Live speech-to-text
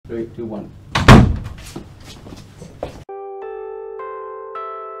3, 2, 1.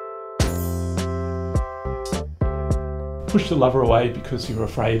 Push the lover away because you're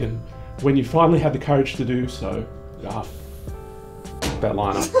afraid, and when you finally have the courage to do so, that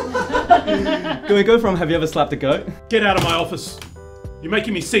liner. Can we go from have you ever slapped a goat? Get out of my office. You're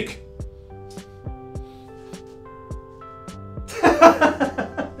making me sick.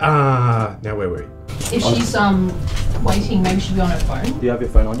 Now where were we? If she's waiting, maybe she'll be on her phone. Do you have your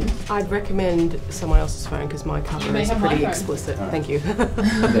phone on you? I'd recommend someone else's phone because my cover is pretty explicit. Right. Thank you.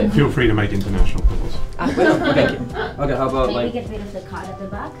 Okay. Feel free to make international calls. I will. Okay. Okay, how about Maybe get rid of the card at the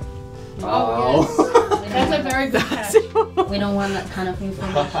back. Oh. Yes. That's a very good tip. We don't want that kind of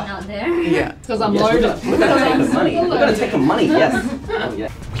information out there. Yeah. Because I'm Yes, loaded. we're gonna take the money. We're gonna take the money, yes. Oh,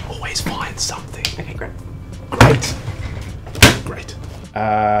 yeah. We always find something. Okay, great. Great. Great.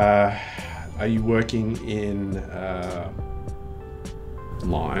 Are you working in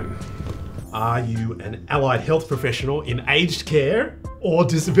line? Are you an allied health professional in aged care or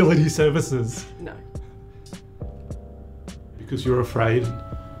disability services? No. Because you're afraid.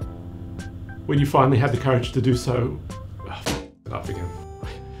 When you finally had the courage to do so, up again.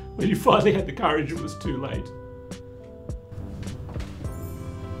 When you finally had the courage, it was too late.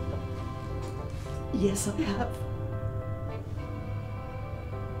 Yes, I have.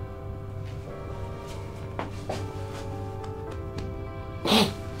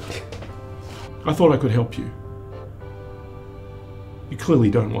 I thought I could help you. You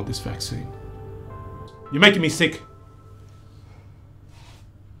clearly don't want this vaccine. You're making me sick.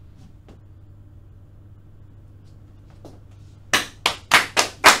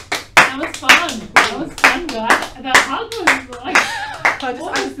 That was fun. That was fun, guys. That hug was like,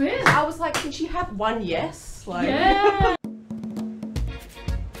 what was this? I was like, can she have one yes? Like, yeah.